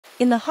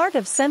In the heart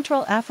of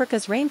Central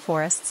Africa's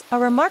rainforests, a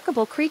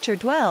remarkable creature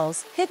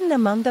dwells, hidden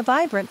among the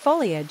vibrant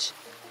foliage.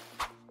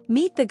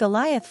 Meet the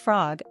Goliath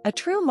frog, a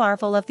true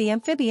marvel of the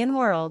amphibian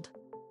world.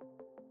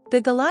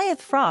 The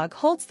Goliath frog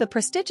holds the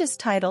prestigious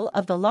title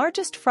of the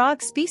largest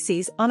frog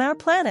species on our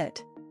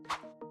planet.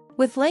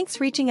 With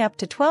lengths reaching up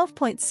to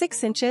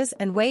 12.6 inches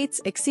and weights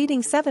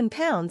exceeding 7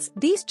 pounds,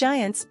 these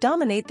giants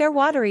dominate their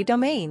watery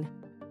domain.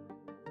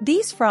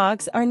 These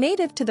frogs are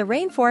native to the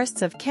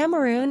rainforests of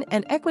Cameroon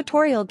and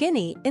Equatorial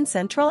Guinea in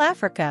Central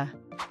Africa.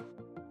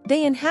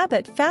 They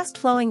inhabit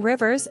fast-flowing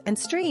rivers and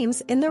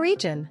streams in the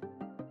region.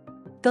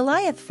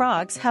 Goliath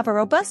frogs have a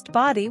robust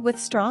body with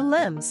strong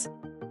limbs.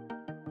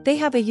 They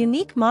have a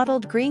unique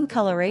mottled green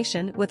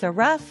coloration with a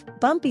rough,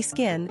 bumpy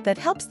skin that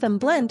helps them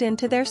blend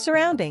into their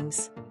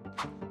surroundings.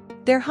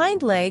 Their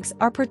hind legs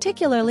are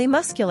particularly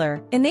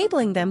muscular,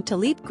 enabling them to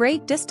leap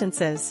great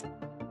distances.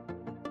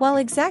 While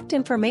exact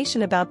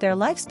information about their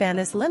lifespan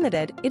is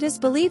limited, it is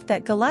believed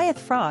that Goliath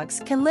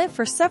frogs can live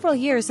for several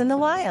years in the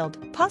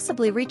wild,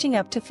 possibly reaching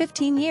up to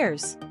 15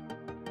 years.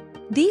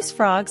 These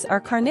frogs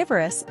are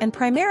carnivorous and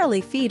primarily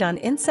feed on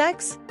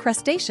insects,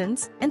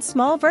 crustaceans, and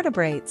small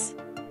vertebrates.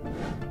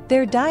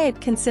 Their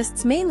diet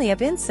consists mainly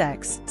of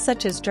insects,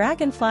 such as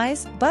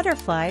dragonflies,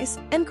 butterflies,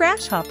 and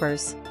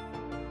grasshoppers.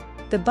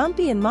 The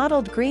bumpy and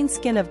mottled green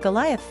skin of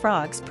Goliath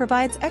frogs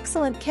provides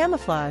excellent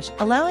camouflage,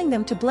 allowing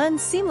them to blend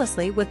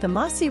seamlessly with the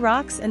mossy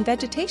rocks and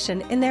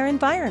vegetation in their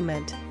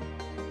environment.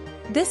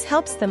 This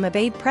helps them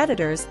evade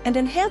predators and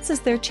enhances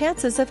their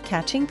chances of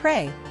catching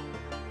prey.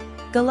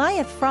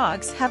 Goliath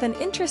frogs have an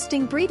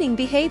interesting breeding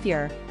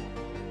behavior.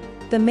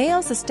 The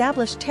males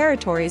establish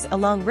territories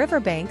along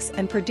riverbanks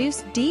and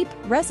produce deep,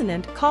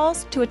 resonant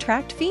calls to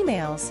attract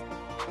females.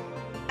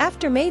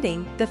 After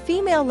mating, the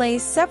female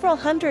lays several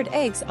hundred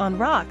eggs on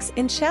rocks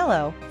in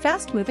shallow,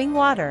 fast-moving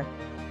water.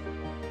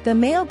 The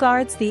male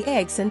guards the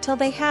eggs until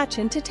they hatch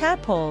into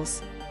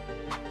tadpoles.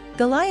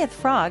 Goliath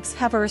frogs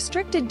have a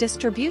restricted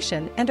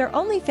distribution and are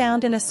only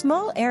found in a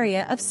small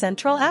area of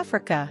Central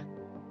Africa.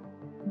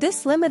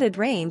 This limited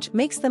range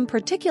makes them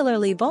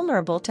particularly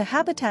vulnerable to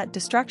habitat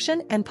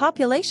destruction and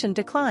population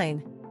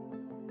decline.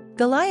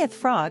 Goliath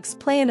frogs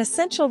play an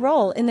essential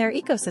role in their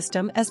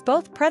ecosystem as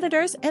both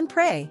predators and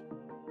prey.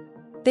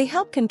 They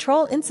help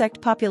control insect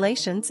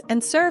populations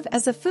and serve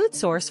as a food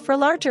source for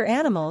larger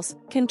animals,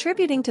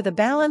 contributing to the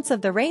balance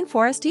of the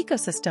rainforest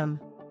ecosystem.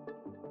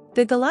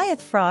 The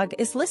Goliath frog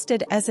is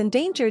listed as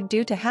endangered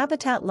due to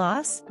habitat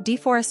loss,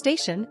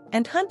 deforestation,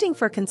 and hunting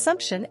for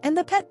consumption and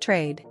the pet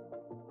trade.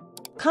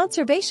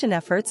 Conservation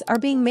efforts are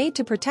being made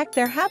to protect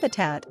their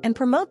habitat and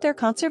promote their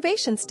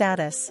conservation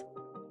status.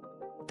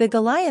 The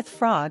Goliath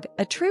frog,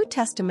 a true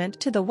testament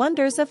to the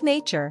wonders of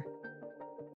nature.